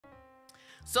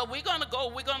So we're going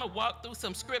to walk through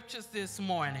some scriptures this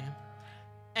morning.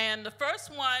 And the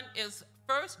first one is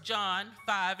 1 John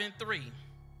 5 and 3.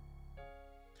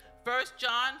 1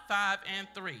 John 5 and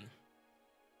 3.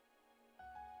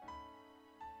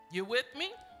 You with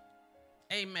me?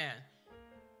 Amen.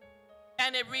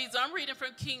 And it reads, I'm reading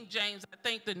from King James. I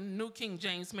think the New King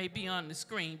James may be on the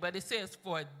screen, but it says,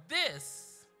 for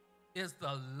this is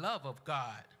the love of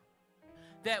God,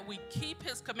 that we keep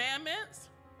his commandments,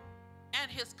 and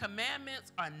his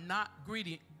commandments are not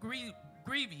grievous.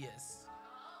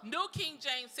 New King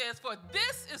James says, for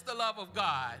this is the love of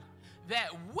God, that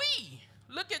we,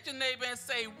 look at your neighbor and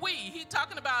say, we, he's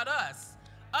talking about us,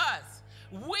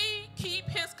 we keep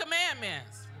his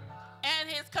commandments, and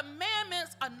his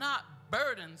commandments are not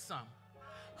burdensome.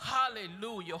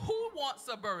 Hallelujah. Who wants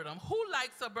a burden? Who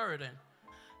likes a burden?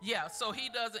 Yeah, so he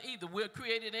doesn't either. We're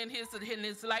created in his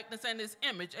likeness and his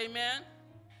image. Amen.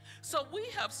 So we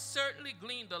have certainly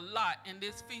gleaned a lot in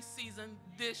this feast season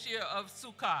this year of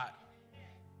Sukkot.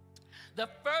 The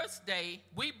first day,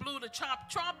 we blew the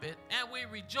trumpet and we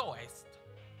rejoiced.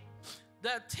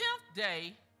 The 10th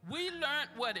day, we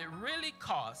learned what it really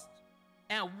cost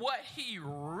and what he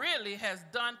really has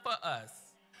done for us.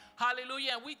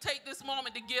 Hallelujah. And we take this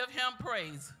moment to give him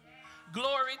praise.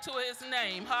 Glory to his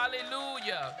name.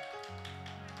 Hallelujah.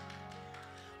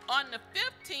 On the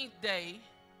 15th day,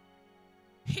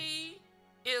 he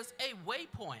is a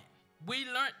waypoint. We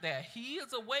learned that. He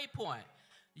is a waypoint.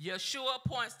 Yeshua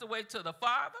points the way to the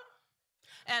Father,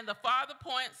 and the Father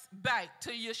points back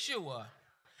to Yeshua.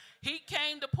 He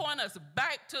came to point us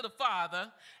back to the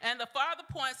Father, and the Father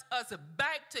points us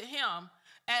back to him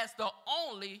as the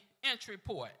only entry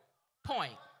point.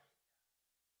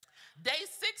 Day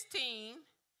 16,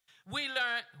 we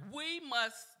learned we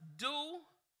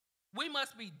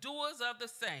must be doers of the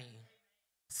same.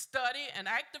 Study and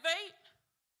activate,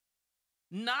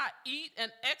 not eat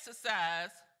and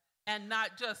exercise, and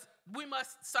not just,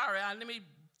 let me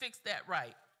fix that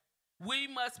right. We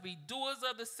must be doers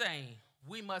of the same.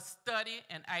 We must study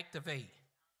and activate.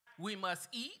 We must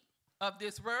eat of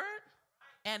this word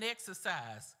and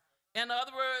exercise. In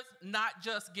other words, not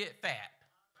just get fat.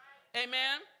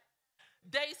 Amen.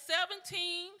 Day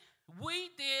 17,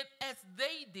 we did as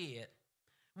they did.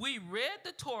 We read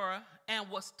the Torah and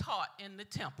was taught in the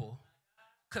temple,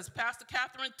 because Pastor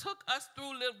Catherine took us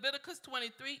through Leviticus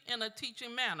 23 in a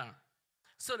teaching manner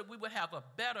so that we would have a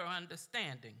better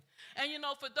understanding. And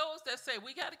for those that say,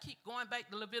 we got to keep going back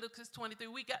to Leviticus 23,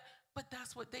 but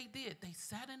that's what they did. They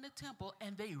sat in the temple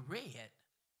and they read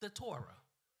the Torah.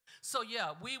 So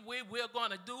yeah, we're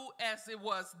going to do as it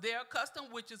was their custom,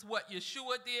 which is what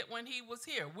Yeshua did when he was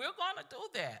here. We're going to do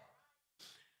that.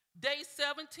 Day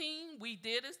 17, we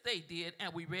did as they did,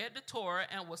 and we read the Torah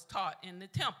and was taught in the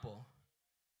temple.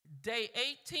 Day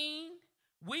 18,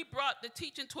 we brought the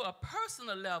teaching to a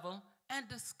personal level and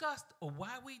discussed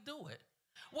why we do it.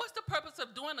 What's the purpose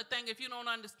of doing a thing if you don't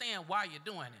understand why you're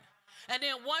doing it? And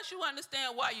then once you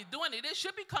understand why you're doing it, it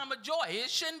should become a joy. It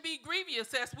shouldn't be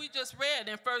grievous, as we just read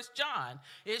in 1 John.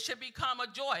 It should become a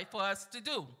joy for us to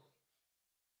do.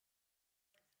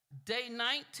 Day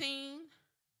 19,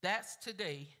 that's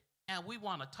today, and we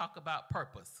want to talk about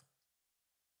purpose.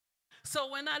 So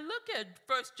when I look at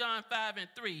 1 John 5 and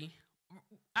 3,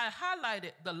 I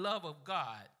highlighted the love of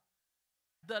God.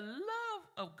 The love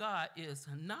of God is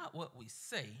not what we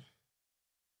say,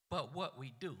 but what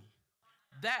we do.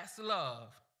 That's love.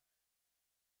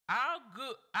 Our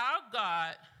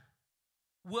God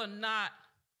will not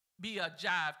be a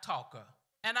jive talker.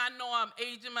 And I know I'm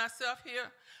aging myself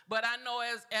here, but I know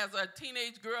as a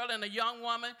teenage girl and a young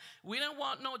woman, we didn't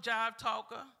want no jive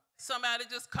talker. Somebody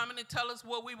just coming and tell us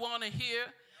what we want to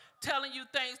hear, telling you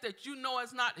things that you know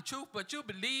is not the truth, but you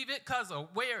believe it because of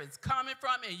where it's coming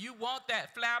from, and you want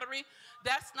that flattery.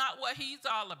 That's not what he's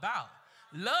all about.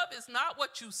 Love is not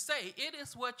what you say. It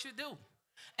is what you do.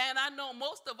 And I know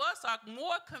most of us are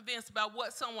more convinced about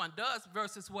what someone does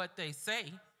versus what they say.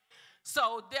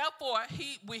 So therefore,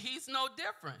 he's no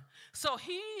different. So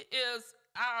he is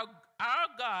our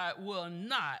God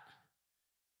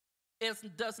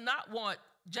does not want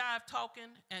jive talking,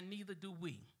 and neither do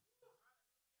we.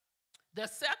 The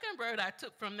second word I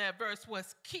took from that verse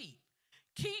was keep.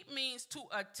 Keep means to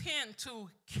attend to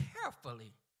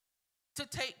carefully, to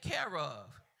take care of.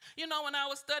 When I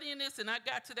was studying this and I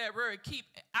got to that word keep,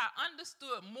 I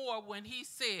understood more when he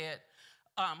said,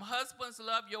 husbands,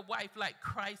 love your wife like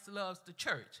Christ loves the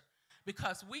church.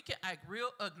 Because we can act real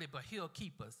ugly, but he'll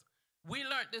keep us. We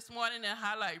learned this morning in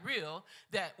Highlight Reel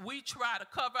that we try to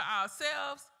cover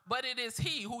ourselves, but it is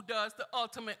he who does the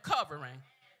ultimate covering.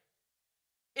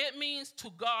 It means to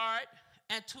guard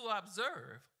and to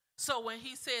observe. So when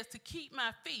he says to keep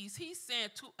my feast, he's saying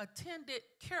to attend it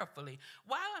carefully.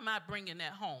 Why am I bringing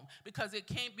that home? Because it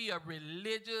can't be a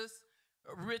religious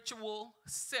ritual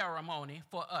ceremony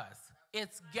for us.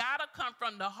 It's got to come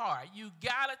from the heart. You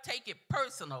got to take it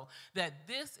personal that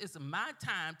this is my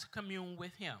time to commune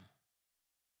with him,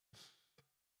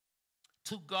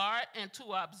 to guard and to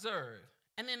observe.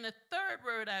 And then the third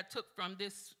word I took from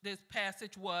this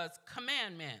passage was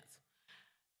commandments.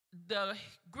 The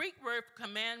Greek word for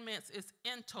commandments is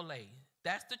entole.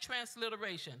 That's the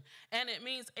transliteration. And it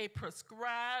means a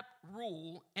prescribed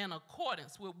rule in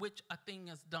accordance with which a thing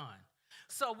is done.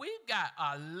 So we've got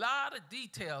a lot of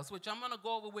details, which I'm going to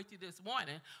go over with you this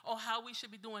morning, on how we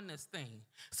should be doing this thing.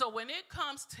 So when it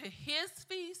comes to his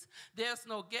feast, there's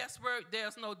no guesswork.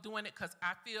 There's no doing it because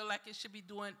I feel like it should be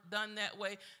done that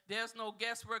way. There's no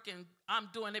guesswork, and I'm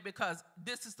doing it because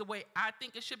this is the way I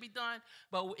think it should be done.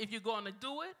 But if you're going to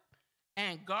do it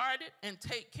and guard it and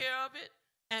take care of it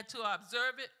and to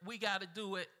observe it, we got to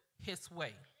do it his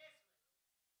way.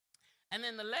 And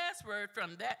then the last word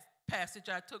from that passage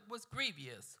I took was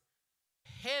grievous,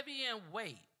 heavy in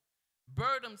weight,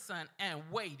 burdensome and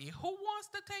weighty. Who wants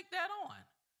to take that on?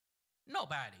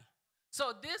 Nobody.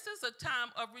 So this is a time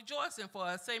of rejoicing for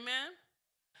us, amen?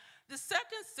 The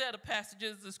second set of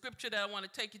passages, the scripture that I want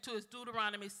to take you to is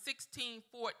Deuteronomy 16,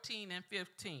 14, and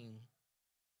 15.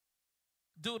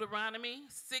 Deuteronomy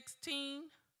 16,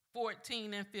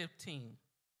 14, and 15.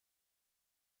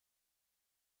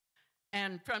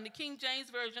 And from the King James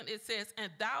Version, it says, and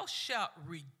thou shalt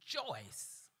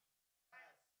rejoice.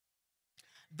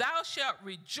 Thou shalt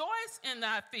rejoice in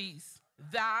thy feast,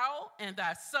 thou and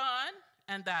thy son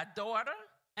and thy daughter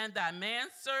and thy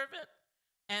manservant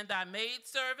and thy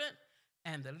maidservant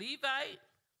and the Levite,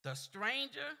 the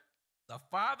stranger, the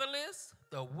fatherless,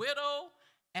 the widow,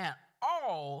 and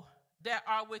all that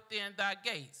are within thy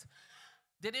gates.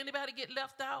 Did anybody get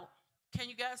left out? Can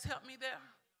you guys help me there?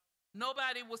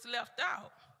 Nobody was left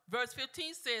out. Verse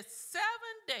 15 says, 7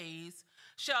 days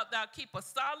shalt thou keep a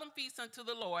solemn feast unto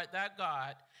the Lord thy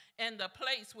God in the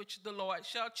place which the Lord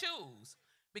shall choose,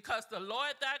 because the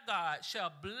Lord thy God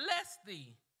shall bless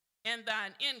thee in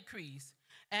thine increase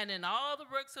and in all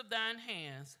the works of thine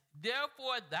hands.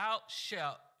 Therefore thou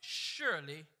shalt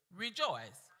surely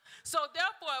rejoice. So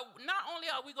therefore, not only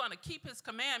are we going to keep his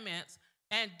commandments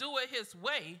and do it his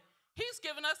way, he's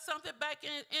given us something back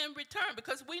in return,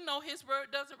 because we know his word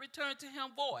doesn't return to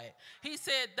him void. He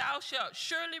said, thou shalt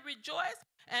surely rejoice,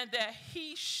 and that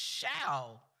he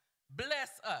shall bless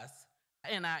us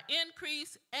in our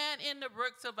increase and in the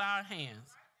works of our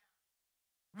hands.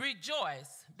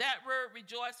 Rejoice. That word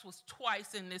rejoice was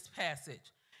twice in this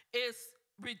passage.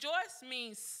 Rejoice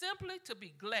means simply to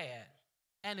be glad,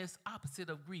 and it's opposite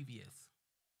of grievous.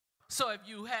 So if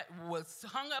you was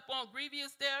hung up on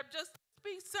grievous there, just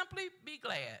simply be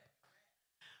glad.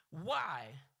 Why?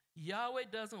 Yahweh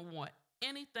doesn't want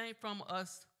anything from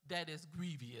us that is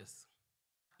grievous.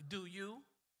 Do you?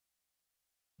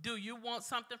 Do you want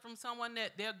something from someone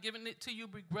that they're giving it to you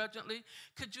begrudgingly?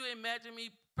 Could you imagine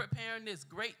me preparing this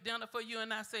great dinner for you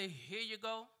and I say, here you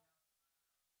go?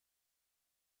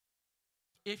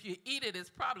 If you eat it, it's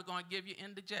probably going to give you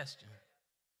indigestion.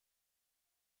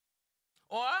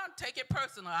 Or I'll take it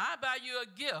personal. I buy you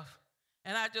a gift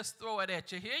and I just throw it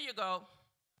at you. Here you go.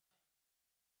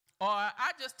 Or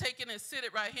I just take it and sit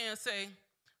it right here and say,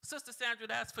 Sister Sandra,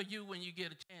 that's for you when you get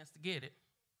a chance to get it.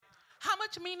 How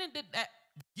much meaning did that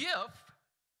gift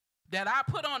that I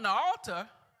put on the altar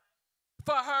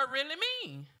for her really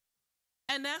mean?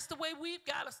 And that's the way we've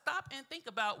got to stop and think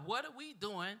about, what are we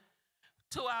doing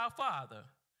to our Father?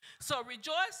 So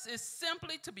rejoice is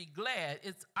simply to be glad.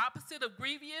 It's opposite of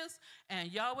grievous,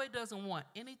 and Yahweh doesn't want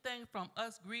anything from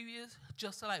us grievous,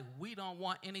 just like we don't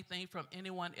want anything from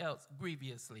anyone else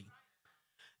grievously.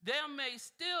 There may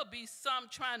still be some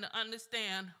trying to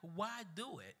understand, why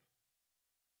do it?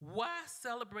 Why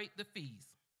celebrate the feast?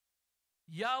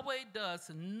 Yahweh does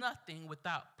nothing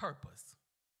without purpose.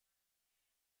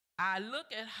 I look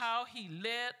at how he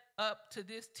led up to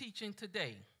this teaching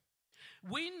today.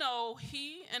 We know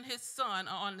he and his son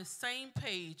are on the same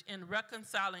page in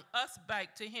reconciling us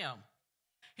back to him.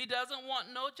 He doesn't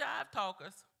want no jive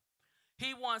talkers.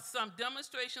 He wants some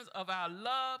demonstrations of our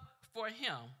love for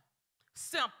him.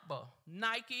 Simple.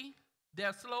 Nike,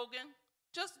 their slogan,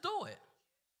 just do it.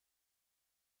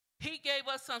 He gave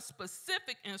us some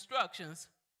specific instructions,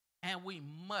 and we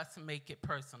must make it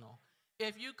personal.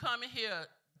 If you come in here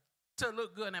to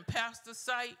look good in pastor's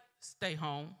sight, stay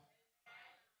home.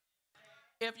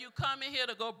 If you come in here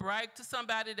to go brag to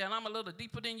somebody that I'm a little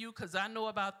deeper than you because I know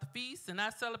about the feast and I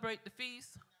celebrate the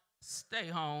feast, stay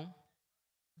home.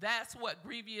 That's what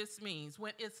grievous means.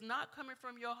 When it's not coming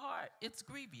from your heart, it's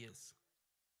grievous.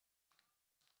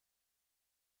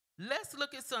 Let's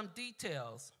look at some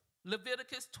details.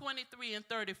 Leviticus 23 and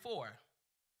 34.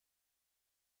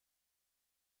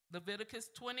 Leviticus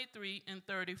 23 and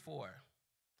 34.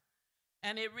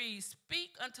 And it reads,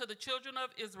 "Speak unto the children of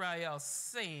Israel,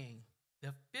 saying,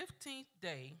 the 15th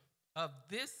day of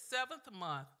this 7th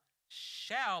month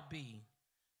shall be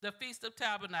the Feast of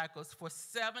Tabernacles for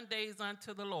 7 days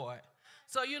unto the Lord."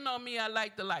 So you know me, I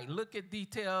like to look at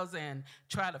details and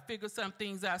try to figure some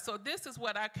things out. So this is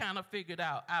what I kind of figured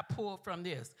out. I pulled from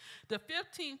this. The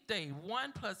 15th day,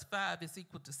 1 plus 5 is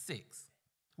equal to 6.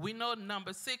 We know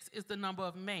number 6 is the number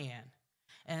of man,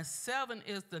 and 7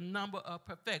 is the number of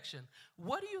perfection.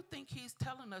 What do you think he's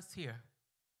telling us here?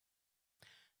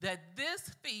 That this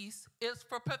feast is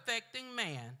for perfecting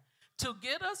man, to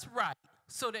get us right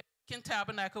so that we can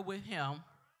tabernacle with him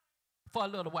for a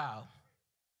little while.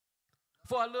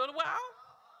 For a little while?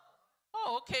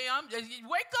 Oh, okay.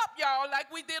 Wake up, y'all,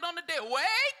 like we did on the day.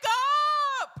 Wake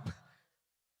up!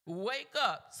 Wake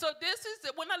up. So this is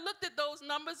it. When I looked at those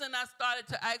numbers and I started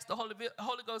to ask the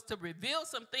Holy Ghost to reveal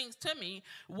some things to me,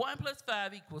 1 plus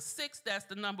 5 equals 6. That's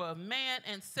the number of man,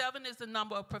 and 7 is the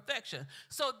number of perfection.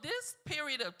 So this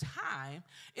period of time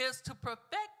is to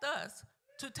perfect us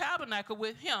to tabernacle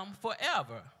with him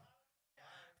forever.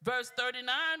 Verse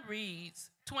 39 reads,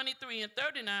 23 and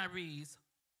 39 reads,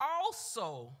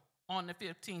 "Also on the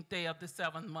 15th day of the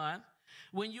 7th month,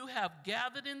 when you have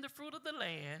gathered in the fruit of the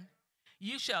land,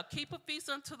 you shall keep a feast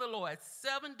unto the Lord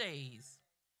 7 days.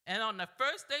 And on the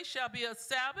first day shall be a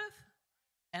Sabbath,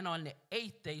 and on the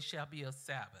 8th day shall be a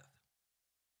Sabbath."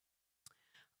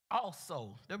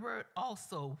 Also, the word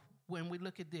also, when we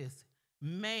look at this,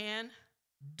 man,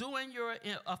 during your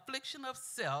affliction of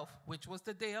self, which was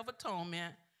the Day of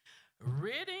Atonement,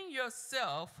 ridding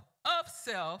yourself of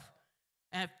self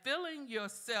and filling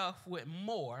yourself with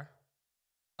more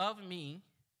of me,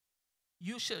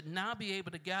 you should now be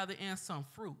able to gather in some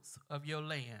fruits of your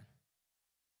land.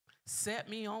 Set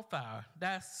me on fire.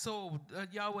 That's so,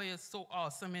 Yahweh is so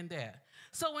awesome in that.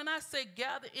 So when I say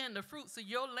gather in the fruits of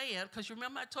your land, because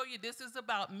remember I told you this is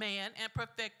about man and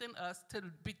perfecting us to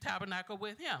be tabernacle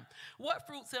with him. What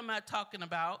fruits am I talking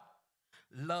about?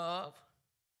 Love,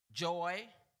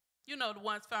 joy, you know, the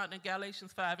ones found in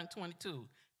Galatians 5 and 22.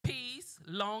 Peace,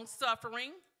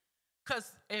 long-suffering,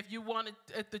 because if you wanted,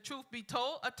 if the truth be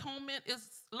told, atonement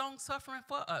is long-suffering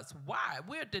for us. Why?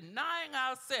 We're denying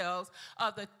ourselves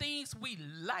of the things we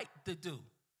like to do.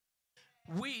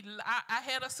 I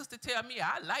had a sister tell me,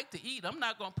 I like to eat. I'm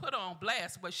not going to put her on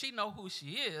blast, but she know who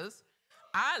she is.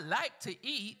 I like to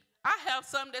eat. I have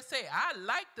some that say, I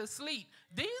like to sleep.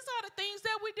 These are the things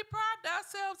that we deprived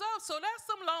ourselves of. So that's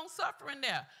some long-suffering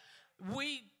there.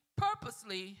 We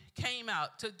purposely came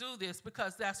out to do this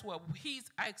because that's what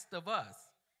he's asked of us.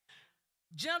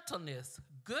 Gentleness,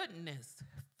 goodness,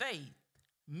 faith,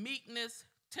 meekness,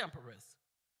 temperance.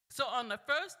 So on the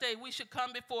first day, we should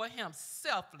come before him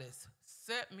selfless.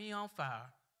 Set me on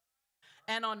fire.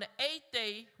 And on the 8th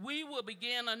day, we will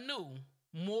begin anew,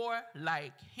 more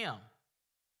like him.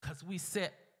 Because we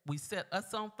set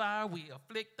us on fire, we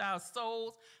afflict our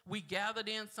souls, we gathered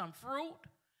in some fruit,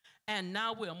 and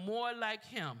now we're more like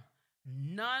him.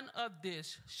 None of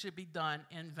this should be done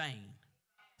in vain.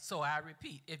 So I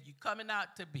repeat, if you're coming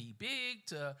out to be big,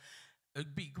 to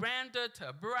be grander,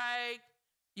 to brag,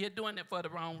 you're doing it for the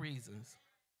wrong reasons.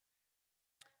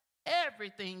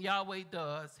 Everything Yahweh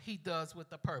does, he does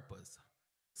with a purpose.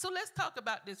 So let's talk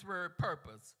about this word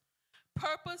purpose.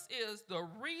 Purpose is the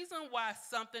reason why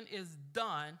something is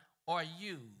done or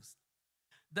used,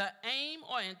 the aim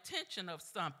or intention of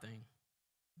something,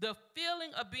 the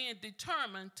feeling of being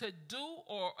determined to do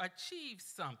or achieve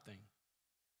something,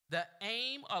 the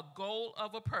aim or goal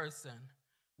of a person,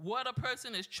 what a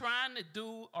person is trying to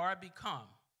do or become.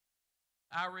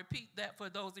 I'll repeat that for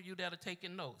those of you that are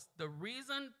taking notes. The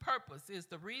reason, purpose, is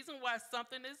the reason why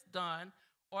something is done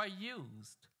or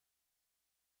used,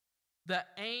 the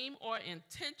aim or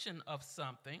intention of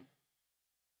something,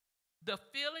 the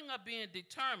feeling of being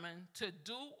determined to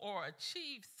do or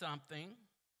achieve something,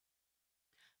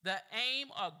 the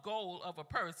aim or goal of a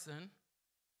person,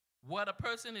 what a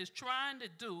person is trying to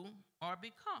do or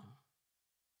become.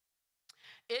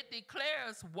 It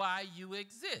declares why you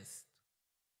exist.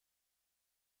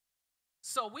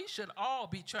 So we should all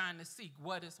be trying to seek,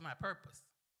 what is my purpose?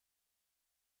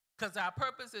 Because our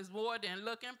purpose is more than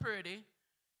looking pretty,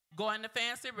 going to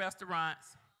fancy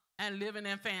restaurants, and living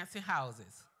in fancy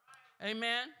houses.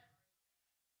 Amen?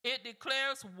 It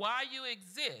declares why you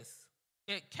exist.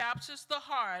 It captures the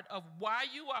heart of why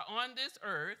you are on this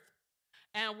earth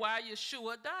and why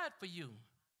Yeshua died for you.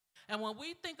 And when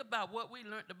we think about what we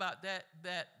learned about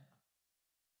that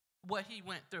what he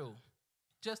went through,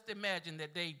 just imagine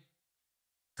that they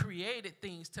created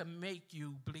things to make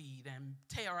you bleed and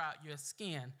tear out your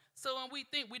skin. So when we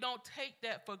think, we don't take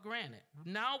that for granted.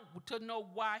 Now to know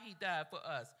why he died for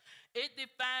us. It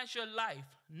defines your life,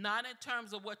 not in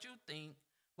terms of what you think,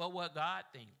 but what God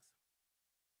thinks.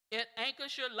 It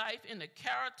anchors your life in the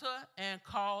character and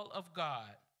call of God.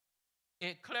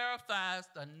 It clarifies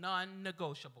the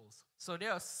non-negotiables. So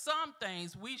there are some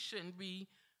things we shouldn't be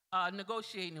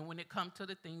negotiating when it comes to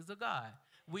the things of God.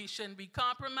 We shouldn't be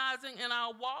compromising in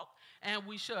our walk, and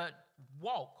we should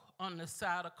walk on the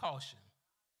side of caution.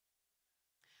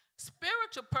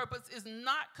 Spiritual purpose is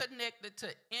not connected to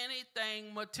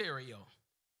anything material.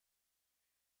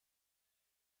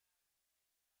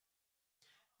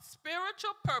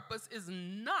 Spiritual purpose is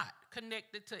not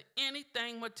connected to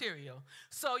anything material.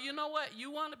 So you know what?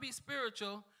 You want to be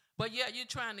spiritual, but yet you're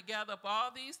trying to gather up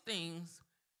all these things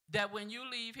that when you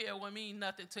leave here will mean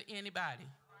nothing to anybody.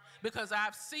 Because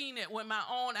I've seen it with my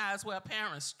own eyes where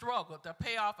parents struggle to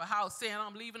pay off a house saying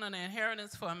I'm leaving an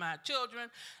inheritance for my children,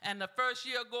 and the first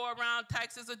year go around,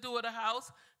 taxes are due at the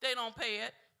house, they don't pay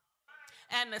it.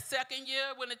 And the second year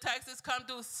when the taxes come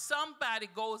due, somebody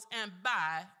goes and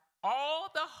buy all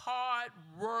the hard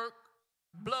work,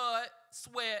 blood,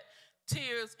 sweat,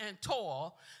 tears, and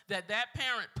toil that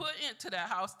parent put into that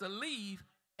house to leave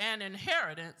an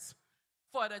inheritance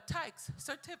for the tax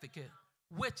certificate,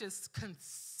 which is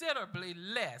considerably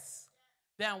less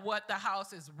than what the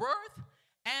house is worth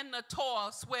and the toil,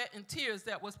 sweat, and tears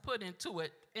that was put into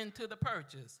it, into the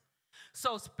purchase.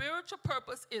 So spiritual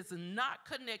purpose is not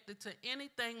connected to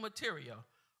anything material.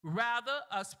 Rather,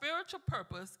 a spiritual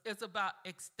purpose is about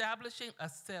establishing a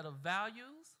set of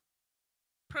values,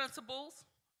 principles,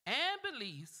 and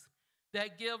beliefs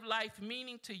that give life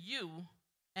meaning to you,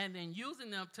 and then using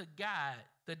them to guide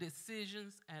the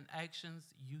decisions and actions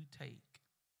you take.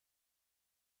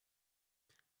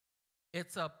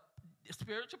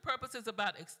 Spiritual purpose is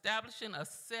about establishing a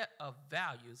set of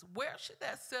values. Where should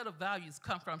that set of values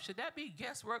come from? Should that be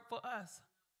guesswork for us?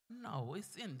 No,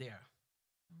 it's in there.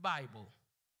 Bible.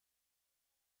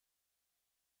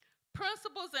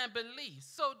 Principles and beliefs.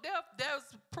 So there's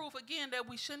proof again that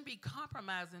we shouldn't be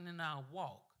compromising in our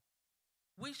walk.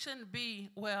 We shouldn't be,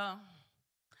 well,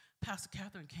 Pastor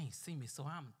Catherine can't see me, so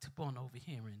I'm tip on over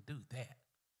here and do that.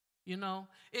 You know,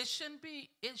 it shouldn't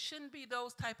be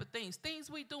those type of things.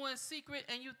 Things we do in secret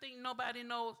and you think nobody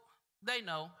knows, they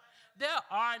know. There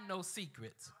are no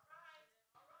secrets.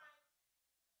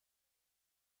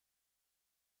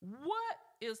 What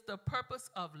is the purpose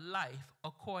of life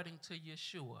according to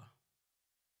Yeshua?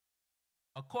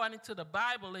 According to the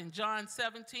Bible in John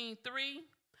 17:3,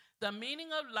 the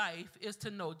meaning of life is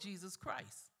to know Jesus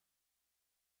Christ.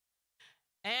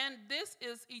 And this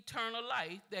is eternal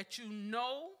life, that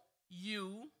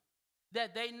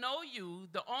that they know you,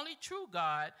 the only true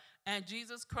God, and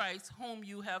Jesus Christ, whom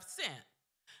you have sent.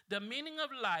 The meaning of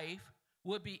life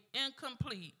would be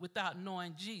incomplete without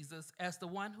knowing Jesus as the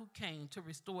one who came to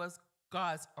restore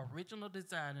God's original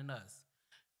design in us.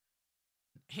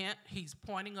 Hence, he's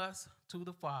pointing us to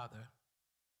the Father.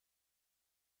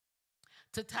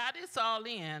 To tie this all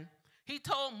in, he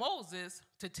told Moses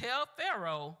to tell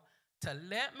Pharaoh to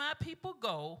let my people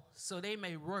go so they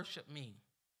may worship me.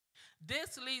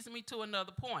 This leads me to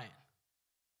another point.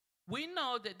 We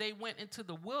know that they went into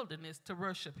the wilderness to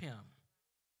worship him.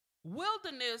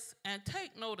 Wilderness, and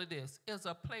take note of this, is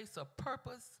a place of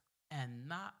purpose and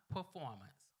not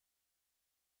performance.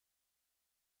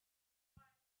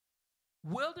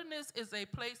 Wilderness is a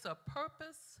place of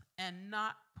purpose and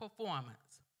not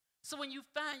performance. So when you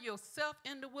find yourself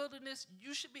in the wilderness,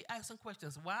 you should be asking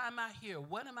questions. Why am I here?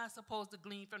 What am I supposed to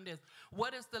glean from this?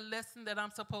 What is the lesson that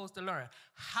I'm supposed to learn?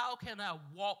 How can I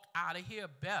walk out of here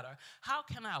better? How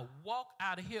can I walk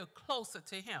out of here closer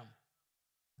to him?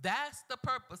 That's the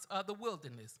purpose of the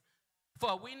wilderness.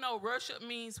 For we know worship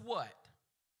means what?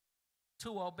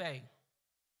 To obey.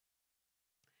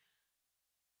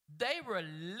 They were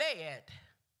led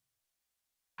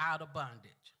out of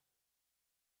bondage.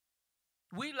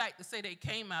 We like to say they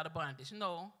came out of bondage.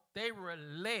 No, they were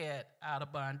led out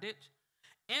of bondage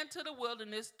into the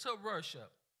wilderness to worship.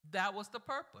 That was the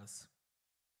purpose.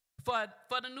 For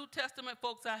the New Testament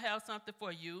folks, I have something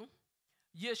for you.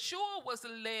 Yeshua was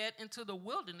led into the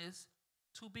wilderness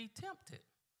to be tempted.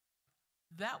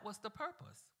 That was the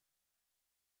purpose.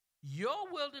 Your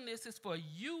wilderness is for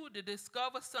you to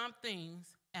discover some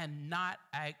things and not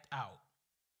act out.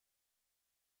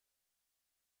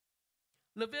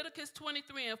 Leviticus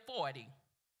 23:40.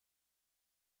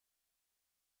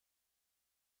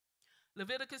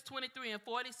 Leviticus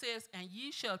 23:40 says, and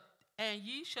ye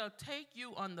shall take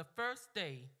you on the first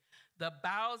day the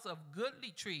boughs of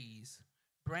goodly trees,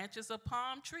 branches of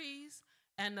palm trees,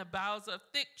 and the boughs of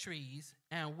thick trees,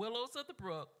 and willows of the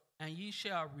brook, and ye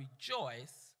shall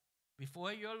rejoice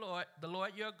before your Lord, the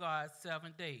Lord your God,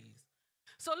 7 days.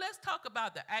 So let's talk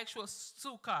about the actual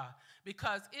sukkah,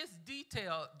 because it's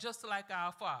detailed just like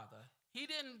our Father.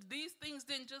 These things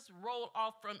didn't just roll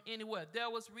off from anywhere. There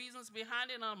was reasons behind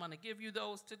it, and I'm going to give you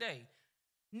those today.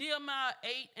 Nehemiah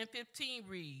 8:15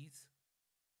 reads,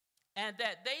 and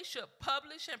that they should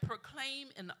publish and proclaim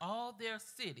in all their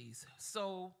cities.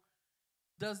 So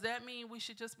does that mean we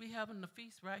should just be having the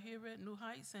feast right here at New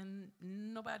Heights and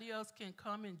nobody else can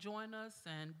come and join us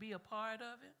and be a part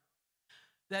of it?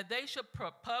 That they should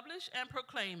publish and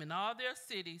proclaim in all their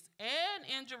cities and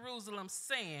in Jerusalem,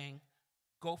 saying,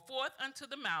 go forth unto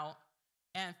the mount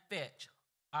and fetch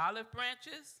olive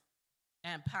branches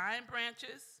and pine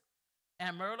branches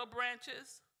and myrtle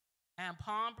branches and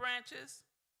palm branches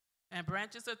and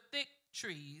branches of thick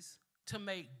trees to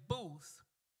make booths,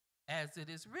 as it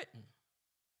is written.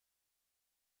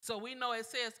 So we know it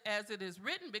says as it is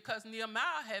written because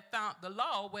Nehemiah had found the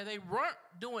law where they weren't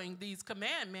doing these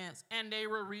commandments and they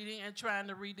were reading and trying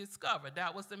to rediscover.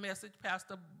 That was the message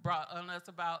Pastor brought on us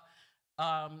about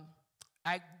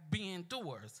being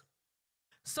doers.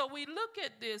 So we look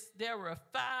at this, there were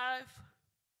five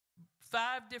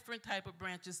different type of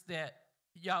branches that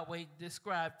Yahweh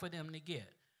described for them to get.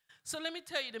 So let me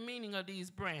tell you the meaning of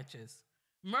these branches.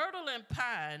 Myrtle and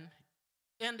pine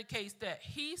indicates that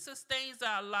he sustains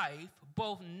our life,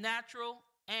 both natural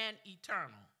and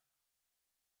eternal.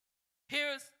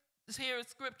 Here's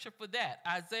scripture for that.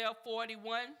 Isaiah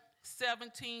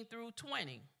 41:17 through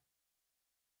 20.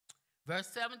 Verse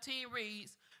 17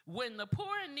 reads, when the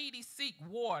poor and needy seek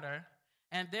water,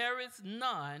 and there is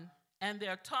none, and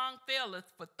their tongue faileth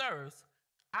for thirst,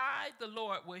 I, the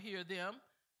Lord, will hear them.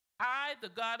 I, the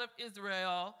God of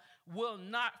Israel, will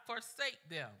not forsake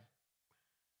them.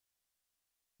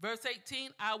 Verse 18,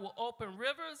 I will open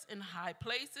rivers in high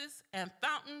places and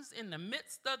fountains in the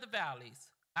midst of the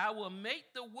valleys. I will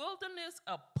make the wilderness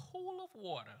a pool of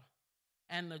water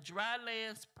and the dry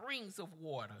land springs of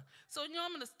water. So,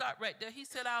 I'm going to start right there. He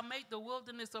said, I'll make the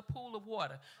wilderness a pool of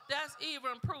water. That's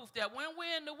even proof that when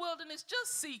we're in the wilderness,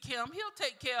 just seek him. He'll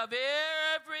take care of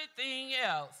everything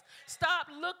else. Stop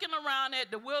looking around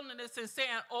at the wilderness and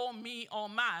saying, oh, me, oh,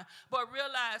 mine. But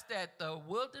realize that the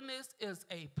wilderness is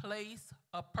a place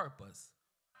of purpose.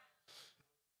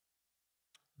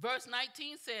 Verse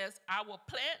 19 says, I will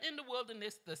plant in the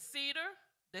wilderness the cedar,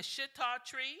 the shittah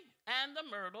tree, and the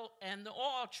myrtle, and the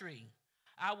oil tree.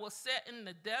 I will set in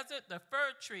the desert the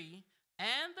fir tree,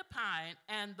 and the pine,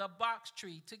 and the box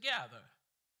tree together.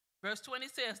 Verse 20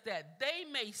 says that they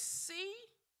may see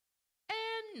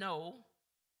and know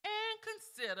and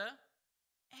consider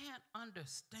and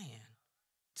understand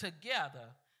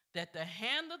together that the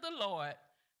hand of the Lord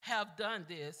have done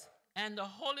this, and the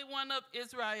Holy One of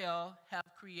Israel have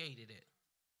created it.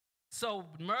 So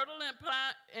myrtle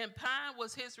and pine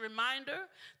was his reminder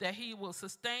that he will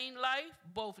sustain life,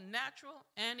 both natural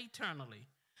and eternally.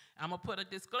 I'm going to put a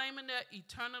disclaimer there,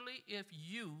 eternally if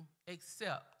you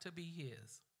accept to be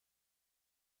his.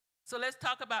 So let's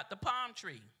talk about the palm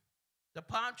tree. The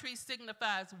palm tree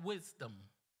signifies wisdom.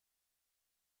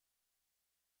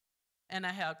 And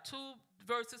I have 2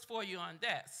 verses for you on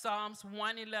that. Psalms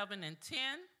 1:11 and 10.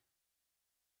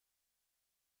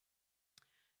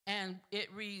 And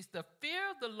it reads, the fear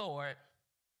of the Lord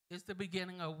is the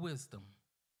beginning of wisdom.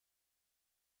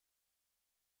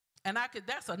 And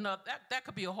that's enough. That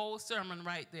could be a whole sermon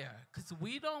right there. Because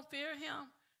we don't fear him.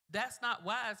 That's not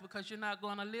wise because you're not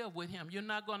going to live with him. You're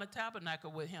not going to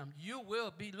tabernacle with him. You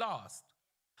will be lost.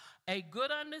 A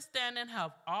good understanding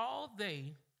have all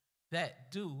they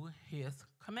that do his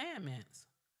commandments.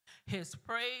 His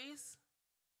praise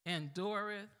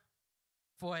endureth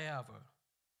forever.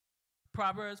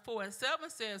 Proverbs 4:7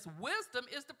 says, wisdom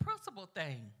is the principal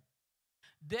thing.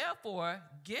 Therefore,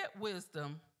 get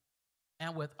wisdom,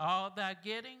 and with all thy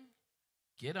getting,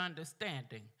 get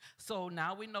understanding. So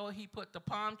now we know he put the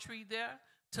palm tree there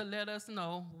to let us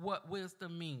know what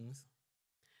wisdom means.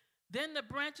 Then the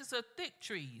branches of thick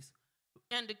trees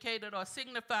indicated or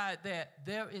signified that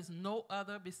there is no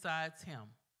other besides him.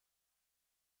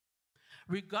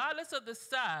 Regardless of the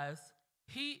size,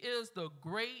 he is the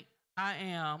great I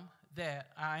am that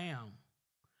I am.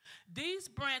 These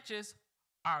branches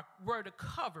were the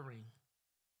covering.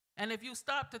 And if you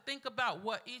stop to think about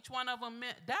what each one of them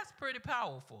meant, that's pretty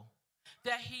powerful.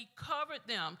 That he covered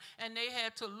them and they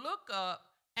had to look up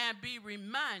and be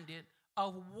reminded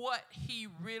of what he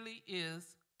really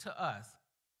is to us.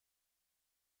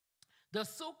 The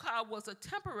sukkah was a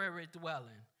temporary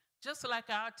dwelling, just like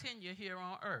our tenure here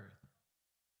on earth.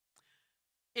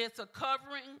 It's a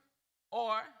covering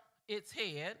or its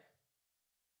head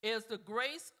is the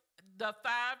grace. The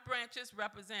 5 branches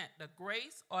represent the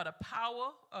grace or the power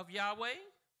of Yahweh.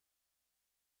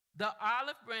 The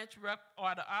olive branch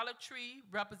or the olive tree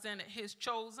represented his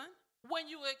chosen. When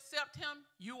you accept him,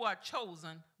 you are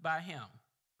chosen by him.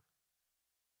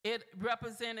 It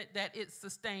represented that it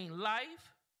sustained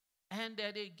life and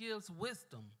that it gives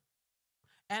wisdom.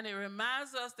 And it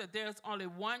reminds us that there's only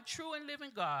one true and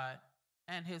living God,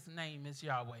 and his name is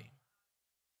Yahweh.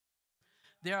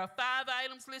 There are 5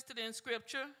 items listed in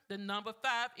Scripture. The number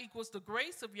 5 equals the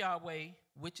grace of Yahweh,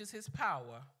 which is his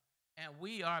power, and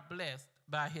we are blessed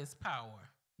by his power,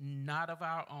 not of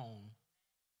our own.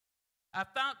 I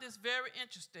found this very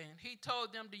interesting. He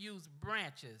told them to use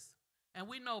branches, and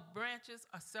we know branches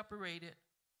are separated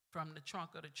from the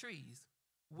trunk of the trees,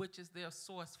 which is their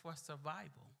source for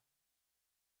survival.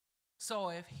 So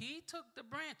if he took the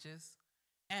branches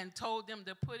and told them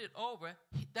to put it over,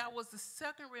 that was the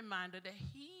second reminder that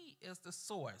he is the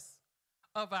source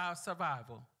of our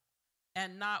survival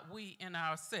and not we in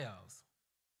ourselves.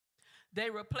 They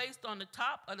were placed on the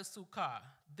top of the sukkah.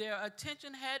 Their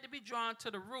attention had to be drawn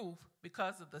to the roof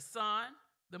because of the sun,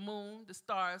 the moon, the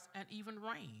stars, and even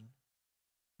rain,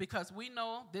 because we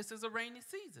know this is a rainy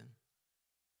season.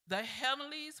 The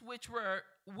heavenlies, which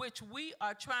we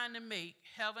are trying to make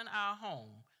heaven our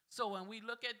home. So when we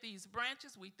look at these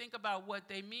branches, we think about what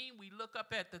they mean. We look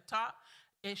up at the top.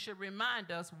 It should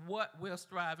remind us what we're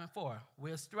striving for.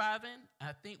 We're striving,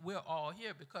 I think we're all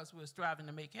here because we're striving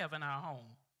to make heaven our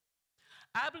home.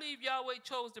 I believe Yahweh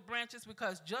chose the branches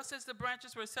because just as the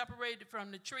branches were separated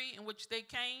from the tree in which they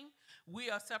came, we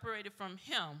are separated from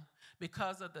him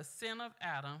because of the sin of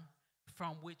Adam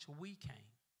from which we came.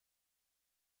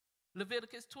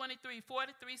 Leviticus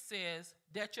 23:43 says,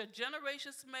 that your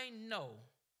generations may know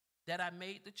that I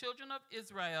made the children of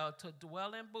Israel to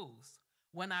dwell in booths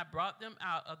when I brought them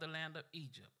out of the land of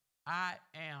Egypt. I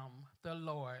am the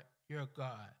Lord your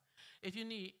God. If you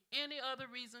need any other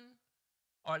reason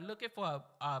or looking for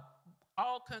a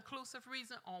all-conclusive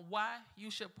reason on why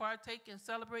you should partake and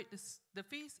celebrate the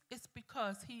feast, it's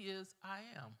because he is I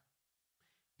am.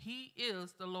 He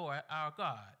is the Lord our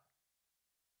God.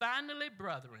 Finally,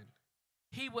 brethren,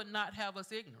 he would not have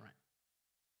us ignorant.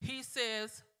 He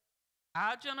says,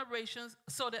 our generations,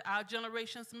 so that our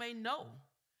generations may know.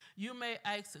 You may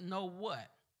ask, know what?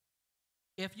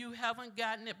 If you haven't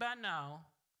gotten it by now,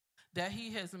 that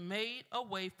he has made a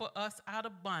way for us out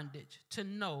of bondage to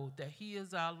know that he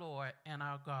is our Lord and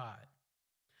our God.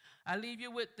 I leave you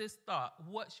with this thought.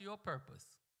 What's your purpose?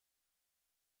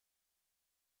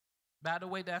 By the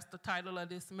way, that's the title of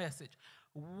this message.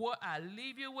 I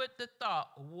leave you with the thought,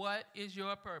 what is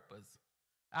your purpose?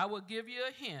 I will give you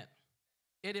a hint.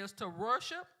 It is to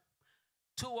worship,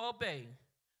 to obey,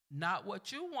 not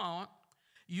what you want.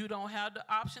 You don't have the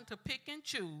option to pick and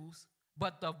choose,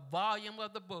 but the volume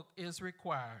of the book is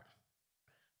required.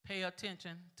 Pay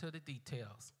attention to the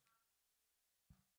details.